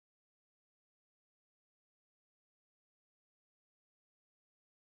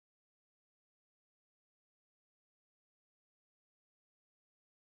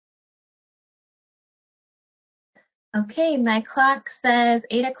Okay, my clock says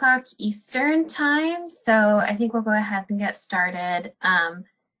 8 o'clock Eastern time, so I think we'll go ahead and get started.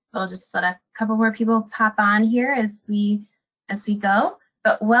 We'll just let a couple more people pop on here as we go.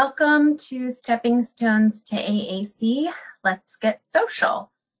 But welcome to Stepping Stones to AAC. Let's get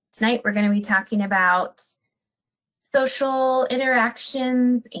social. Tonight we're going to be talking about social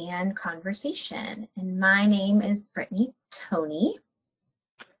interactions and conversation. And my name is Brittany Tony.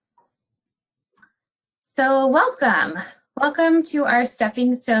 So welcome to our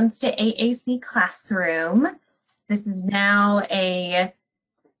Stepping Stones to AAC classroom. This is now a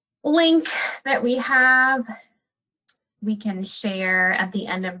link that we can share at the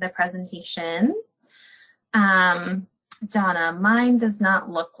end of the presentations. Donna, mine does not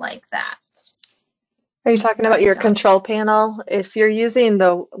look like that. Are you talking about your control panel? If you're using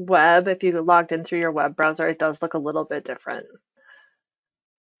the web, if you logged in through your web browser, it does look a little bit different.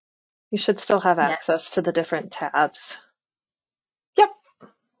 You should still have access to the different tabs. Yep.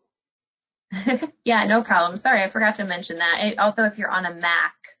 Yeah, no problem. Sorry, I forgot to mention that. Also, if you're on a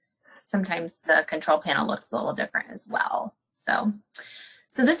Mac, sometimes the control panel looks a little different as well. So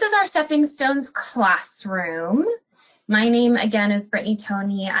this is our Stepping Stones classroom. My name, again, is Brittany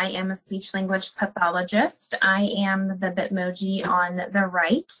Tony. I am a speech-language pathologist. I am the Bitmoji on the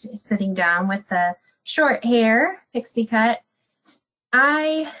right, sitting down with the short hair, pixie cut.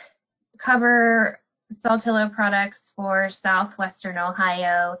 I cover Saltillo products for Southwestern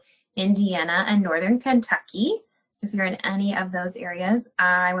Ohio, Indiana, and Northern Kentucky. So if you're in any of those areas,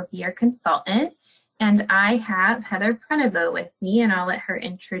 I would be your consultant. And I have Heather Preniveau with me, and I'll let her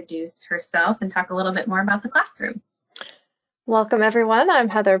introduce herself and talk a little bit more about the classroom. Welcome, everyone. I'm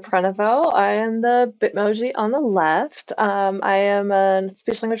Heather Preniveau. I am the Bitmoji on the left. I am a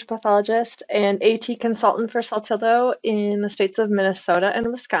speech-language pathologist and AT consultant for Saltillo in the states of Minnesota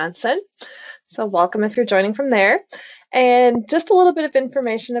and Wisconsin. So welcome if you're joining from there. And just a little bit of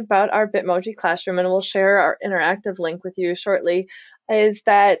information about our Bitmoji classroom, and we'll share our interactive link with you shortly, is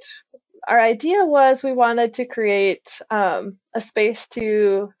that our idea was we wanted to create a space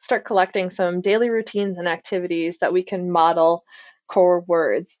to start collecting some daily routines and activities that we can model core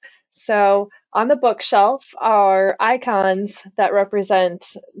words. So on the bookshelf are icons that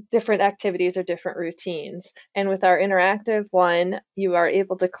represent different activities or different routines. And with our interactive one, you are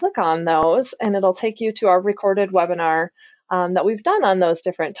able to click on those and it'll take you to our recorded webinar that we've done on those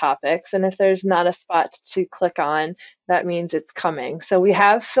different topics. And if there's not a spot to click on, that means it's coming. So we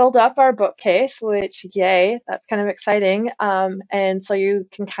have filled up our bookcase, which, yay, that's kind of exciting. And so you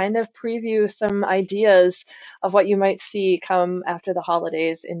can kind of preview some ideas of what you might see come after the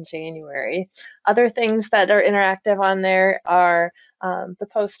holidays in January. Other things that are interactive on there are the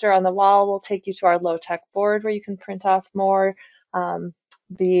poster on the wall will take you to our low-tech board where you can print off more.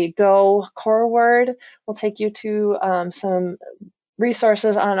 The Go core word will take you to some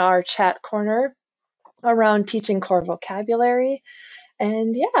resources on our chat corner around teaching core vocabulary.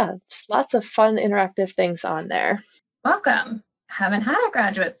 And yeah, just lots of fun interactive things on there. Welcome. Haven't had a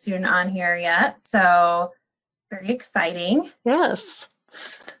graduate student on here yet, so very exciting. Yes.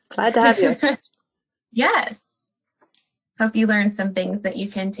 Glad to have you. Yes. Hope you learned some things that you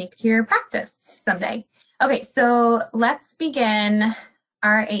can take to your practice someday. Okay, so let's begin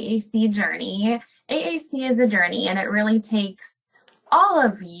our AAC journey. AAC is a journey, and it really takes all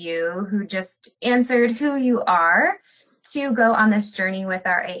of you who just answered who you are to go on this journey with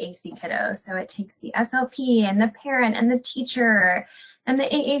our AAC kiddos. So it takes the SLP and the parent and the teacher and the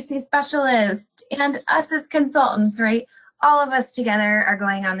AAC specialist and us as consultants, right? All of us together are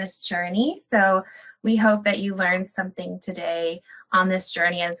going on this journey. So we hope that you learned something today on this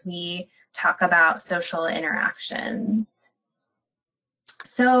journey as we talk about social interactions.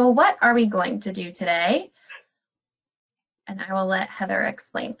 So what are we going to do today? And I will let Heather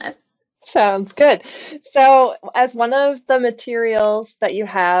explain this. Sounds good. So as one of the materials that you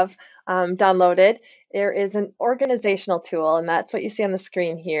have downloaded, there is an organizational tool, and that's what you see on the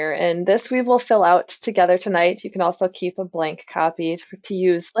screen here. And this we will fill out together tonight. You can also keep a blank copy to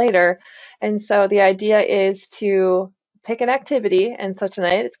use later. And so the idea is to pick an activity, and so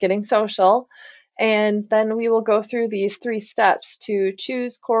tonight it's getting social. And then we will go through these 3 steps to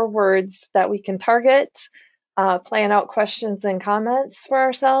choose core words that we can target, plan out questions and comments for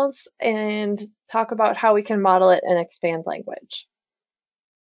ourselves, and talk about how we can model it and expand language.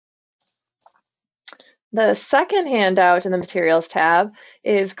 The second handout in the materials tab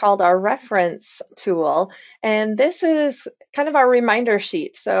is called our reference tool. And this is kind of our reminder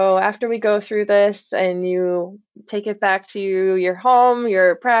sheet. So after we go through this and you take it back to your home,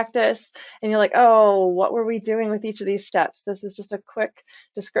 your practice, and you're like, oh, what were we doing with each of these steps? This is just a quick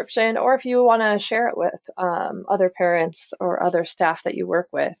description. Or if you want to share it with other parents or other staff that you work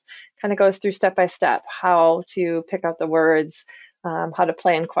with, kind of goes through step by step how to pick out the words, how to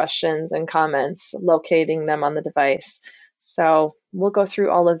plan questions and comments, locating them on the device. So we'll go through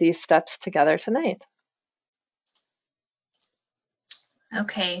all of these steps together tonight.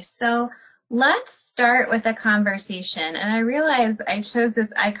 Okay, so let's start with a conversation. And I realize I chose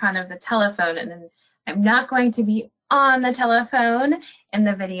this icon of the telephone, and I'm not going to be on the telephone in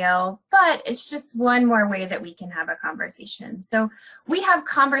the video, but it's just one more way that we can have a conversation. So we have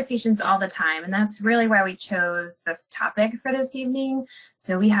conversations all the time, and that's really why we chose this topic for this evening.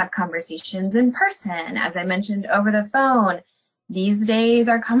 So we have conversations in person, as I mentioned, over the phone. These days,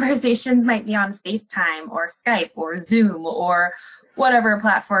 our conversations might be on FaceTime or Skype or Zoom or whatever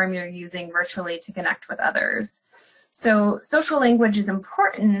platform you're using virtually to connect with others. So social language is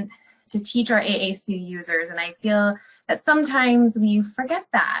important to teach our AAC users, and I feel that sometimes we forget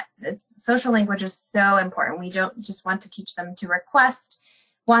that. Social language is so important. We don't just want to teach them to request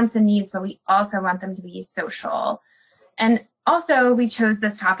wants and needs, but we also want them to be social. And also, we chose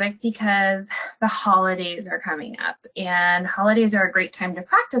this topic because the holidays are coming up, and holidays are a great time to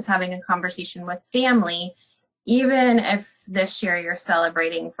practice having a conversation with family, even if this year you're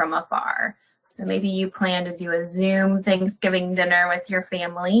celebrating from afar. So maybe you plan to do a Zoom Thanksgiving dinner with your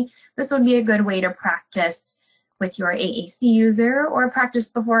family. This would be a good way to practice with your AAC user, or practice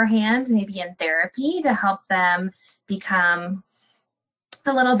beforehand, maybe in therapy, to help them become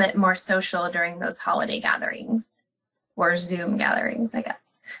a little bit more social during those holiday gatherings, or Zoom gatherings, I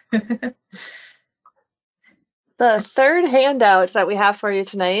guess. The third handout that we have for you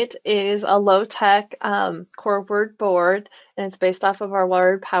tonight is a low-tech core word board, and it's based off of our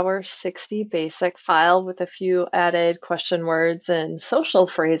Word Power 60 basic file with a few added question words and social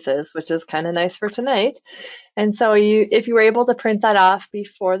phrases, which is kind of nice for tonight. And so if you were able to print that off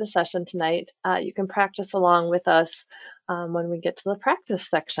before the session tonight, you can practice along with us when we get to the practice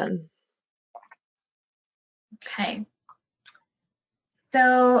section. Okay.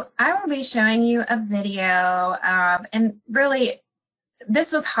 So I will be showing you a video of, and really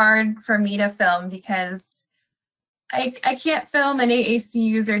this was hard for me to film because I can't film an AAC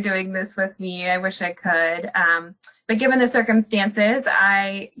user doing this with me. I wish I could, but given the circumstances,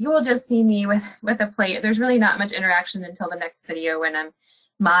 you will just see me with a plate. There's really not much interaction until the next video when I'm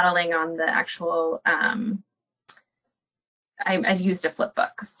modeling on the actual, I used a flip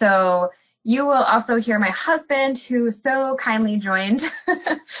book. So you will also hear my husband, who so kindly joined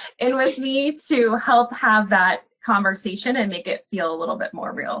in with me to help have that conversation and make it feel a little bit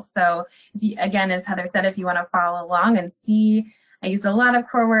more real. So again, as Heather said, if you want to follow along and see, I used a lot of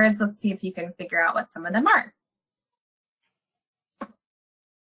core words. Let's see if you can figure out what some of them are.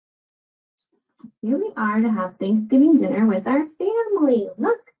 Here we are to have Thanksgiving dinner with our family.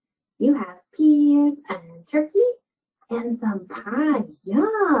 Look, you have peas and turkey and some pie.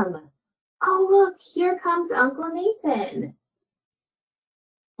 Yum. Oh, look, here comes Uncle Nathan.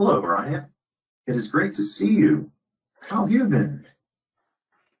 Hello, Brian. It is great to see you. How have you been?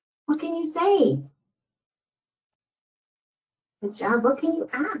 What can you say? Good job. What can you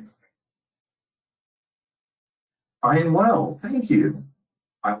ask? I am well, thank you.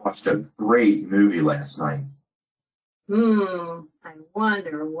 I watched a great movie last night. I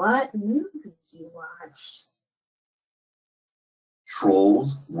wonder what movie you watched.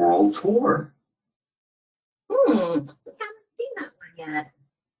 Trolls World Tour. We haven't seen that one yet.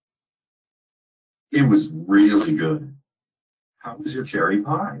 It was really good. How was your cherry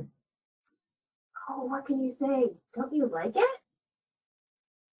pie? Oh, what can you say? Don't you like it?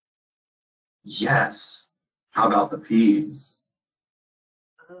 Yes. How about the peas?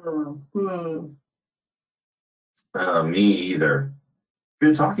 Me either.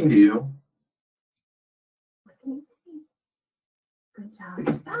 Good talking to you. What can you say? Good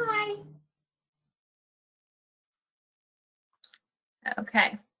job. Bye.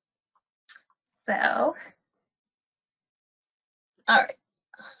 Okay. So, all right.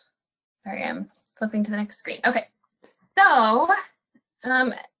 Sorry, I'm flipping to the next screen. Okay. So,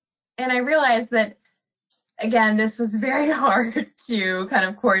 and I realized that, again, this was very hard to kind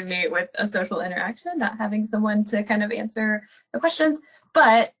of coordinate with a social interaction, not having someone to kind of answer the questions.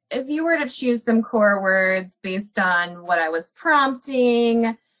 But if you were to choose some core words based on what I was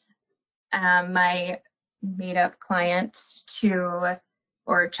prompting my made-up client to,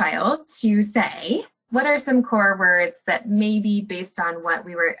 or child to say, what are some core words that maybe based on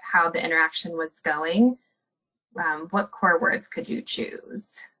how the interaction was going, what core words could you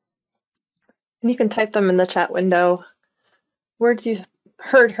choose? And you can type them in the chat window. Words you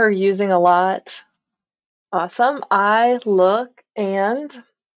heard her using a lot. Awesome. I, look, and.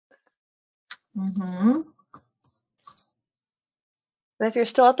 Mm-hmm. And if you're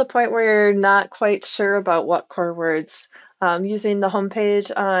still at the point where you're not quite sure about what core words, using the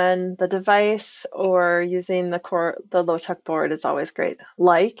homepage on the device or using the low-tech board is always great.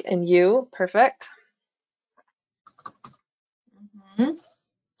 Like and you, perfect. Mm-hmm.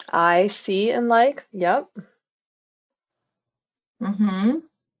 I, see, and like, yep. Mm-hmm.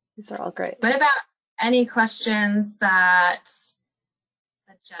 These are all great. What about any questions that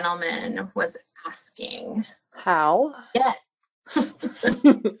the gentleman was asking? How? Yes. Thank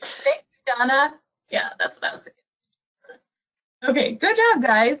you, Donna. Yeah, that's what I was thinking. Okay, good job,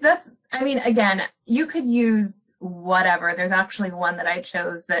 guys. Again, you could use whatever. There's actually one that I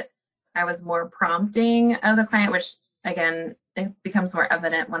chose that I was more prompting of the client, which again, it becomes more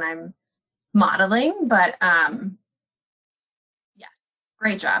evident when I'm modeling, but yes,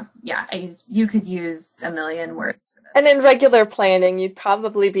 great job. Yeah, you could use a million words for this. And in regular planning, you'd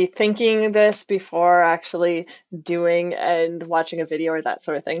probably be thinking this before actually doing and watching a video or that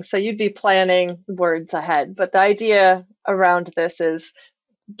sort of thing. So you'd be planning words ahead. But the idea around this is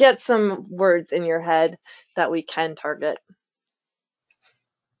get some words in your head that we can target.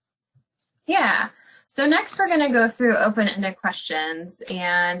 Yeah. So next we're going to go through open-ended questions,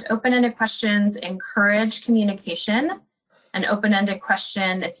 and open-ended questions encourage communication. An open-ended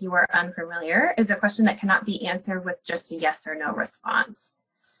question, if you are unfamiliar, is a question that cannot be answered with just a yes or no response.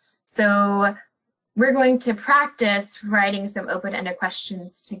 So we're going to practice writing some open-ended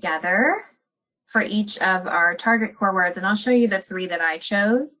questions together for each of our target core words, and I'll show you the 3 that I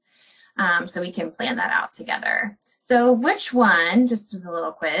chose so we can plan that out together. So which one, just as a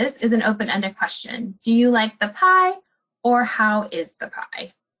little quiz, is an open-ended question? Do you like the pie, or how is the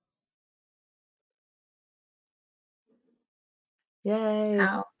pie? Yay.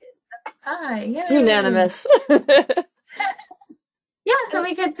 How is the pie? Yay. Unanimous. Yeah, so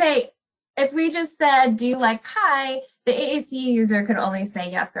we could say, if we just said, do you like pie, the AAC user could only say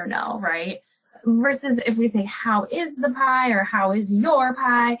yes or no, right? Versus if we say, how is the pie, or how is your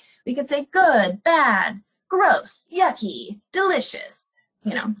pie, we could say good, bad, gross, yucky, delicious.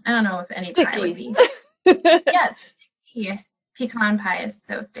 I don't know if any Sticky. pie would be. Yes, sticky. Pecan pie is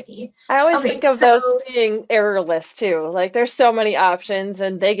so sticky. I always think of those being errorless too. Like there's so many options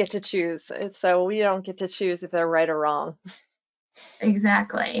and they get to choose. So we don't get to choose if they're right or wrong.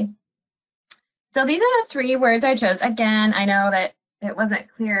 Exactly. So these are the 3 words I chose. Again, I know that it wasn't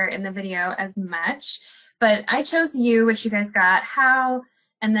clear in the video as much, but I chose you, which you guys got, how,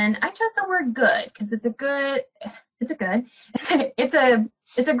 and then I chose the word good because it's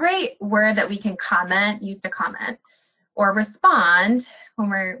a great word that we can use to comment or respond when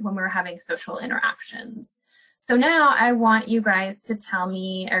we're having social interactions. So now I want you guys to tell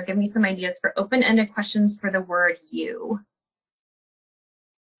me or give me some ideas for open-ended questions for the word you.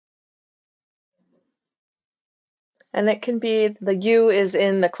 And it can be the you is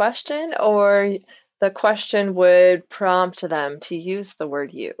in the question, or the question would prompt them to use the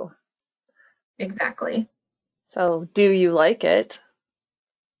word you. Exactly. So, do you like it?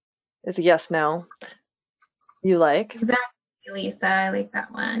 Is a yes, no. You like? Exactly, Lisa. I like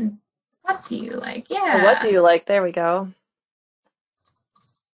that one. What do you like? Yeah. Oh, what do you like? There we go.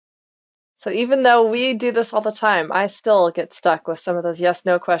 So even though we do this all the time, I still get stuck with some of those yes,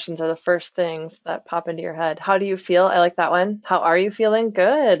 no questions are the first things that pop into your head. How do you feel? I like that one. How are you feeling?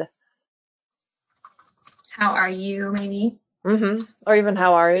 Good. How are you, maybe? Or even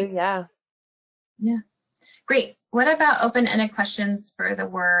how are you? Yeah. Yeah. Great. What about open-ended questions for the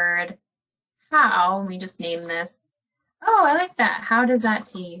word how? Let me just name this. Oh, I like that. How does that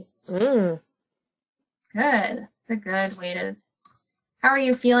taste? Good. It's a good way to. How are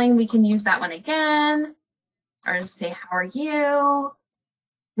you feeling? We can use that one again. Or just say, how are you?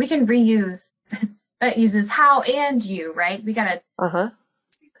 We can reuse. That uses how and you, right? We got to. Right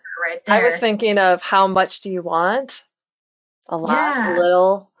there. I was thinking of how much do you want? A lot, a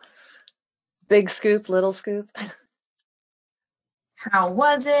little, big scoop, little scoop. How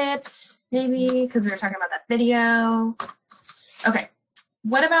was it? Maybe because we were talking about that video. Okay.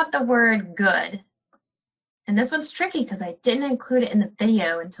 What about the word good? And this one's tricky because I didn't include it in the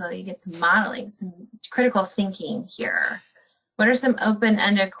video until you get to modeling, some critical thinking here. What are some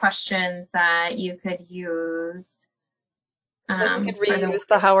open-ended questions that you could use? You could reuse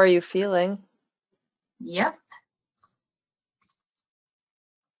the how are you feeling? Yep.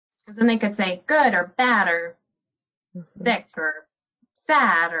 then they could say good or bad or Mhm. sick or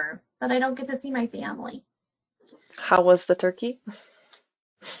sad or that I don't get to see my family. How was the turkey?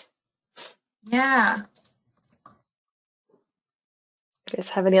 Yeah. You guys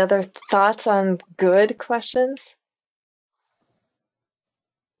have any other thoughts on good questions?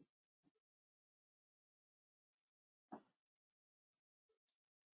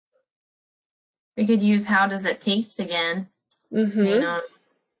 We could use how does it taste again. Mm-hmm.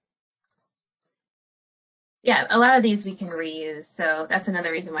 Yeah, a lot of these we can reuse. So that's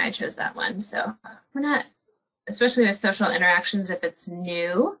another reason why I chose that one. So we're not, especially with social interactions, if it's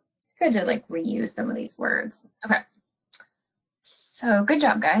new, it's good to like reuse some of these words. Okay. So good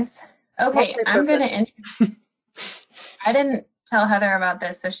job, guys. Okay, I'm going to, I didn't tell Heather about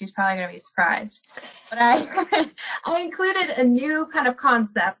this, so she's probably going to be surprised. But I included a new kind of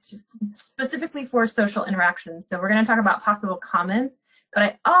concept specifically for social interactions. So we're going to talk about possible comments, but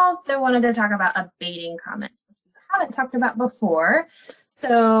I also wanted to talk about a baiting comment, which we haven't talked about before.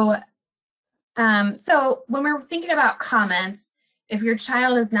 So, so when we're thinking about comments, if your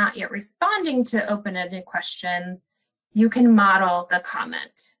child is not yet responding to open-ended questions, you can model the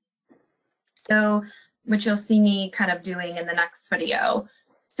comment. So, which you'll see me kind of doing in the next video.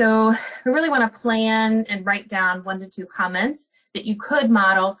 So we really want to plan and write down 1 to 2 comments that you could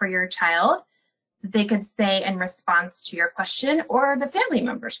model for your child that they could say in response to your question or the family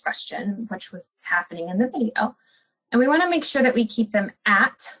member's question, which was happening in the video. And we want to make sure that we keep them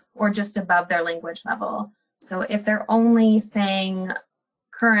at or just above their language level. So if they're only saying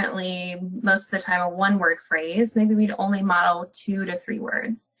currently most of the time a 1-word phrase, maybe we'd only model 2 to 3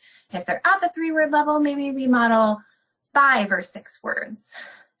 words. If they're at the 3-word level, maybe we model 5 or 6 words.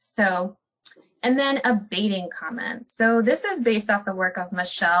 So, and then a baiting comment. So this is based off the work of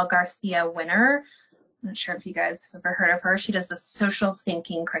Michelle Garcia Winner. I'm not sure if you guys have ever heard of her. She does the social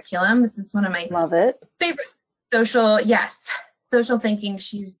thinking curriculum. This is one of my Love it. favorite social thinking.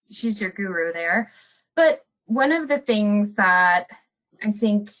 She's your guru there. But one of the things that I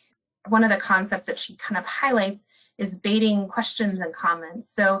think one of the concepts that she kind of highlights is baiting questions and comments.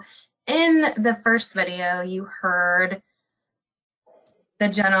 So in the first video, you heard the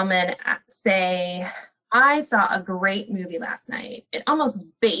gentleman say, I saw a great movie last night. It almost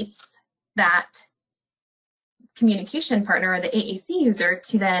baits that communication partner or the AAC user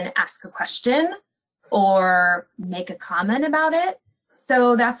to then ask a question or make a comment about it.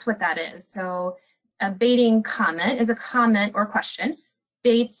 So that's what that is. So a baiting comment is a comment or question,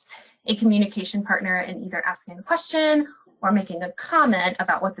 baits a communication partner in either asking a question or making a comment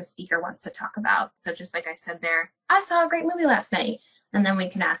about what the speaker wants to talk about. So just like I said there, I saw a great movie last night. And then we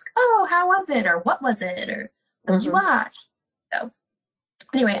can ask, oh, how was it? Or what was it? Or what did you watch? So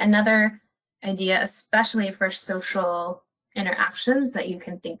anyway, another idea, especially for social interactions that you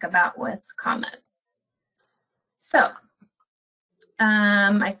can think about with comments. So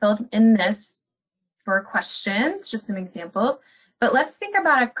I filled in this for questions, just some examples, but let's think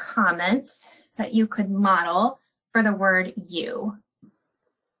about a comment that you could model for the word you.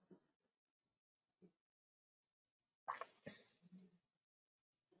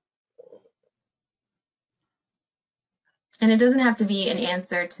 And it doesn't have to be an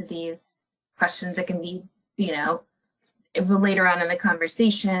answer to these questions. It can be, you know, later on in the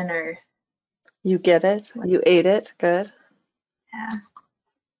conversation or. You get it. You ate it. Good. Yeah.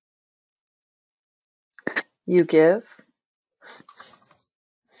 You give.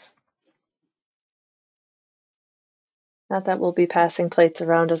 Not that we'll be passing plates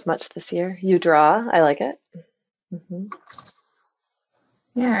around as much this year. You draw. I like it.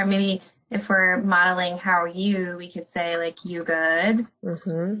 Yeah, or maybe if we're modeling how are you, we could say like you good.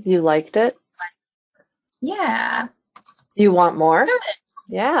 You liked it. Yeah. You want more? Good.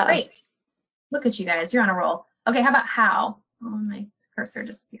 Yeah. Great. Look at you guys. You're on a roll. Okay, how about how? Oh, my cursor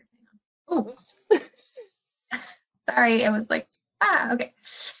disappeared. Oh, sorry. It was like, okay.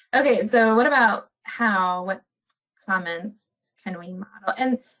 Okay, so what about how? What comments can we model?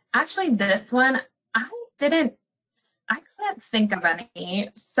 And actually this one, I couldn't think of any.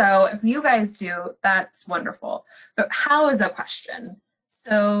 So if you guys do, that's wonderful. But how is a question?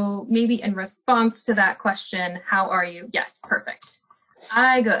 So maybe in response to that question, how are you? Yes, perfect.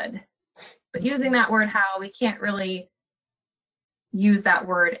 I good. But using that word how, we can't really use that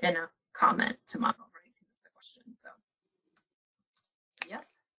word in a comment to model, right? Because it's a question. So, yep.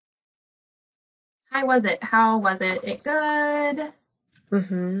 How was it? How was it? It good.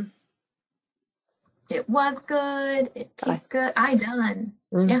 It was good. It tastes good. I done.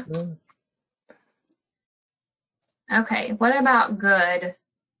 Yeah. Okay. What about good?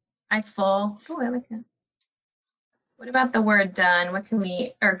 I full. Oh, I like that. What about the word done? What can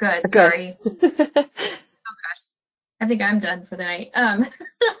we, or good, Good. sorry. I think I'm done for the night.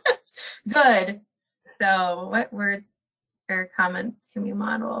 Good. So what words or comments can we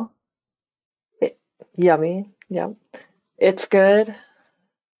model? Yummy. Yep. It's good.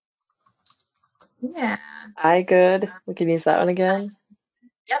 Yeah. I good. We can use that one again.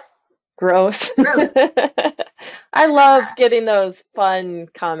 Yep. Gross. Gross. I love getting those fun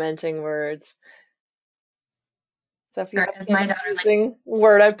commenting words. So if you Or have as kids my daughter likes, using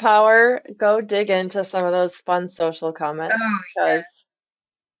word power, go dig into some of those fun social comments oh, because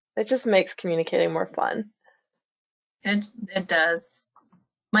it just makes communicating more fun. it does.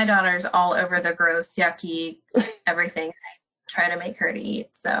 My daughter's all over the gross, yucky, everything I try to make her to eat.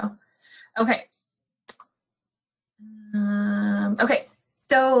 So, okay. Okay,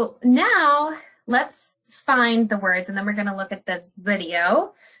 so now let's find the words and then we're going to look at the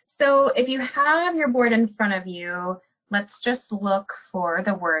video. So if you have your board in front of you, let's just look for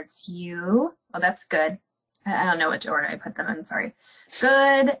the words you. Oh, that's good. I don't know which order I put them in, sorry.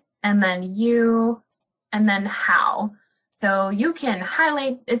 Good, and then you, and then how. So you can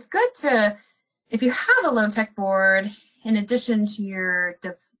highlight, it's good to, if you have a low-tech board, in addition to your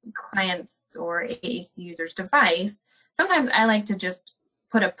client's or AAC user's device, sometimes I like to just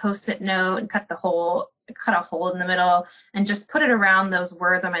put a post-it note and cut a hole in the middle and just put it around those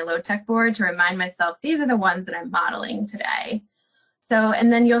words on my low-tech board to remind myself these are the ones that I'm modeling today. So,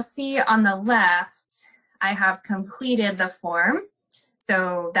 and then you'll see on the left, I have completed the form.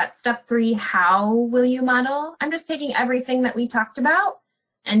 So that's step 3, how will you model? I'm just taking everything that we talked about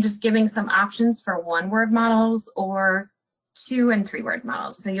and just giving some options for 1-word models or 2- and 3-word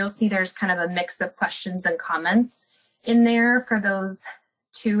models. So you'll see there's kind of a mix of questions and comments in there for those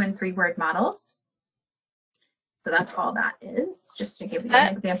 2- and 3-word models. So that's all that is, just to give you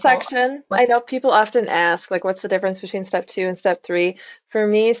an example. Section, I know people often ask, like, what's the difference between step 2 and step 3? For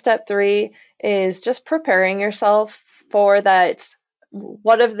me, step 3 is just preparing yourself for that.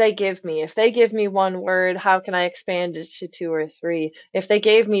 What if they give me? If they give me 1 word, how can I expand it to 2 or 3? If they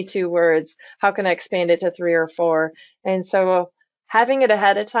gave me 2 words, how can I expand it to 3 or 4? And so having it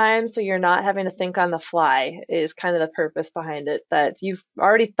ahead of time so you're not having to think on the fly is kind of the purpose behind it, that you've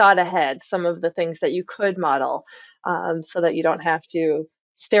already thought ahead some of the things that you could model, so that you don't have to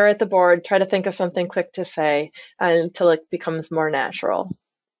stare at the board, try to think of something quick to say until it becomes more natural.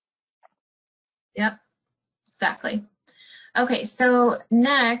 Yep, exactly. Okay, so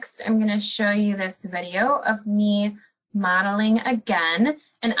next I'm going to show you this video of me modeling again,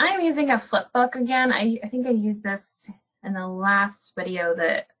 and I'm using a flip book again. I think I used this in the last video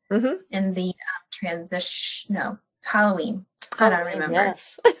that in the transition, no, Halloween. I don't remember.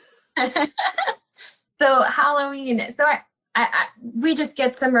 Yes. So Halloween, so we just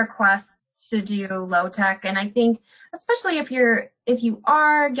get some requests to do low tech, and I think especially if you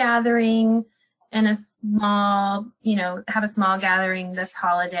are gathering in a small, have a small gathering this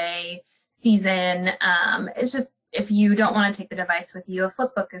holiday season, it's just, if you don't want to take the device with you, a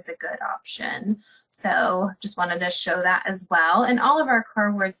flip book is a good option. So just wanted to show that as well. And all of our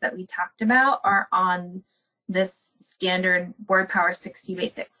core words that we talked about are on this standard Word Power 60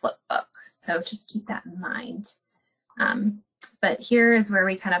 basic flip book. So just keep that in mind. But here is where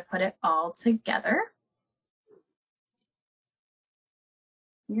we kind of put it all together.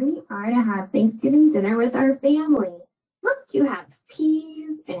 Here we are to have Thanksgiving dinner with our family. Look, you have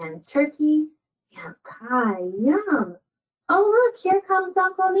peas and turkey and pie. Yum. Oh, look, here comes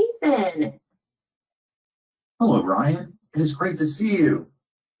Uncle Nathan. Hello, Ryan. It is great to see you.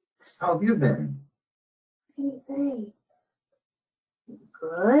 How have you been? What do you say?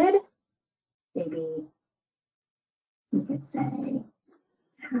 Good. Maybe you could say,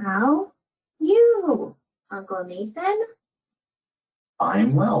 how you, Uncle Nathan?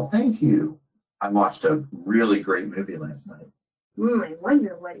 I'm well, thank you. I watched a really great movie last night. I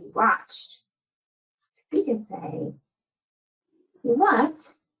wonder what he watched. We could say,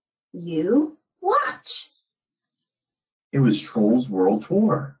 what you watch. It was Trolls World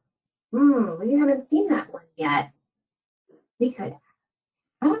Tour. We haven't seen that one yet. We could,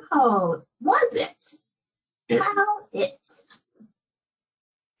 how was it?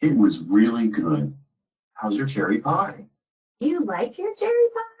 It was really good. How's your cherry pie? Do you like your cherry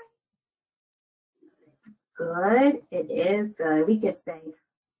pie? Good, it is good. We could say,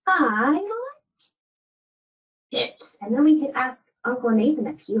 I like it. And then we could ask Uncle Nathan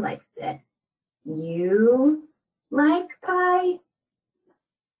if he likes it. You like pie?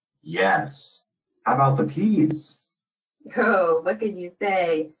 Yes. How about the peas? Oh, what could you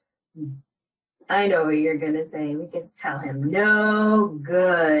say? I know what you're going to say. We could tell him, no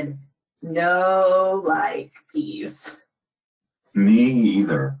good, no like. peas. Me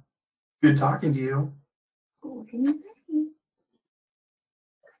either. Good talking to you. Oh, can you say?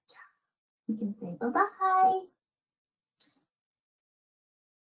 You can say bye-bye.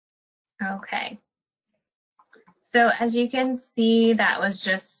 Okay. So as you can see, that was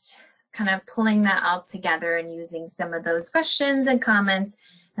just kind of pulling that all together and using some of those questions and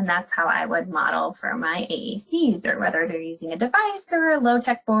comments. And that's how I would model for my AAC user, whether they're using a device or a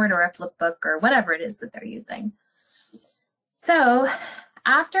low-tech board or a flip book or whatever it is that they're using. So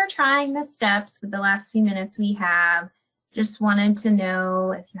after trying the steps with the last few minutes we have, just wanted to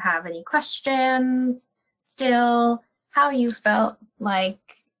know if you have any questions still, how you felt like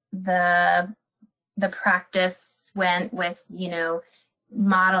the practice went with, you know,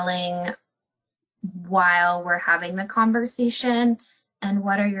 modeling while we're having the conversation, and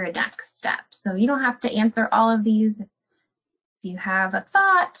what are your next steps. So you don't have to answer all of these. If you have a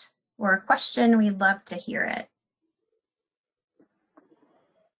thought or a question, we'd love to hear it.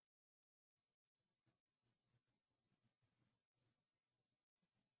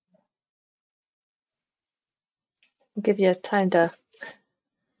 I'll give you time to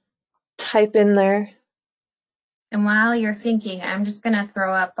type in there. And while you're thinking, I'm just going to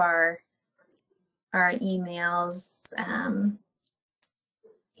throw up our emails and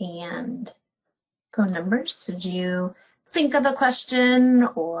phone numbers. Should you think of a question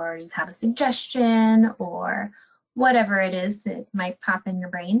or you have a suggestion or whatever it is that might pop in your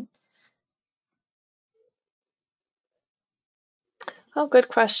brain? Oh, good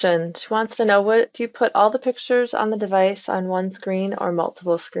question. She wants to know, what do you put all the pictures on the device on one screen or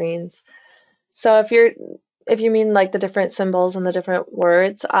multiple screens? So if you mean like the different symbols and the different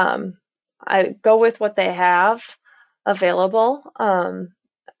words, I go with what they have available.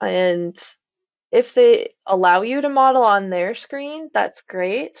 And if they allow you to model on their screen, that's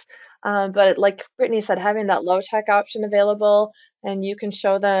great. But like Brittany said, having that low tech option available, and you can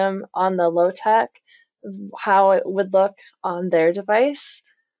show them on the low tech how it would look on their device,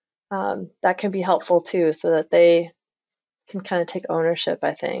 that can be helpful too, so that they can kind of take ownership,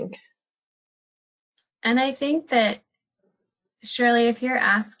 I think. And I think that, Shirley, if you're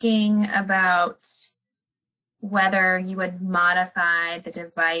asking about whether you would modify the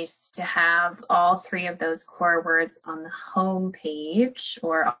device to have all three of those core words on the home page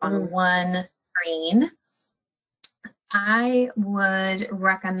or on one screen, I would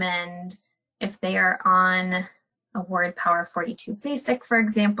recommend, if they are on a Word Power 42 Basic, for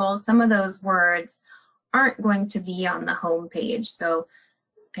example, some of those words aren't going to be on the home page. So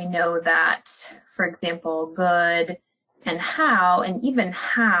I know that, for example, good and how, and even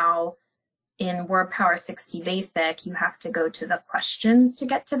how in Word Power 60 Basic, you have to go to the questions to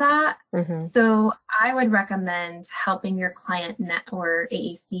get to that. So I would recommend helping your client or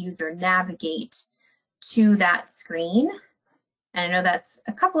AAC user navigate to that screen. And I know that's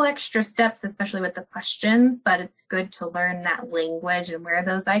a couple extra steps, especially with the questions, but it's good to learn that language and where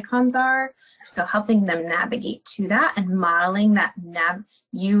those icons are. So helping them navigate to that and modeling that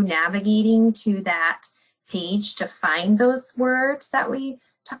you navigating to that page to find those words that we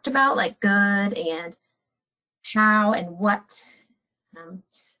talked about, like good and how and what.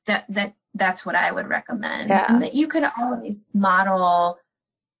 That's what I would recommend. Yeah. And that you could always model,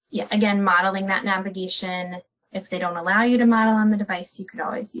 again, modeling that navigation. If they don't allow you to model on the device, you could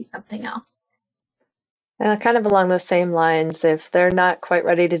always use something else. And kind of along those same lines, if they're not quite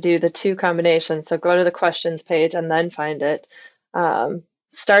ready to do the two combinations, so go to the questions page and then find it.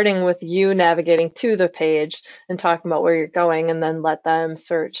 Starting with you navigating to the page and talking about where you're going, and then let them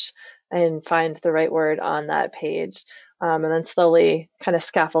search and find the right word on that page. And then slowly kind of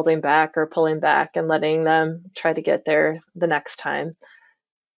scaffolding back or pulling back and letting them try to get there the next time.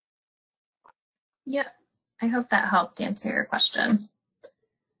 Yep. I hope that helped answer your question.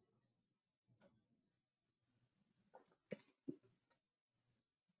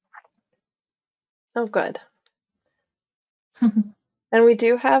 Oh, good. And we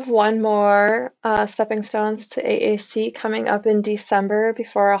do have one more Stepping Stones to AAC coming up in December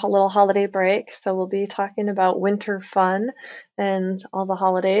before a little holiday break. So we'll be talking about winter fun and all the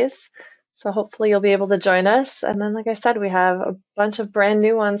holidays. So hopefully you'll be able to join us. And then, like I said, we have a bunch of brand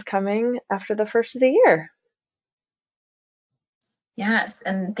new ones coming after the first of the year. Yes,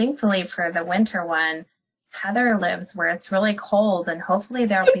 and thankfully for the winter one, Heather lives where it's really cold, and hopefully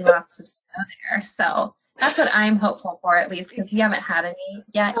there'll be lots of snow there. So that's what I'm hopeful for, at least, because we haven't had any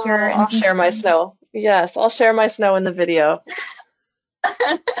yet here. I'll share my snow. Yes, I'll share my snow in the video.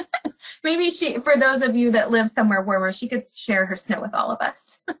 Maybe for those of you that live somewhere warmer, she could share her snow with all of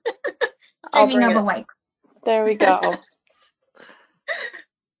us. Dreaming of a white. There we go.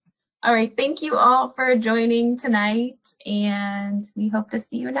 All right. Thank you all for joining tonight, and we hope to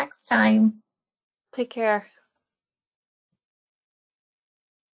see you next time. Take care.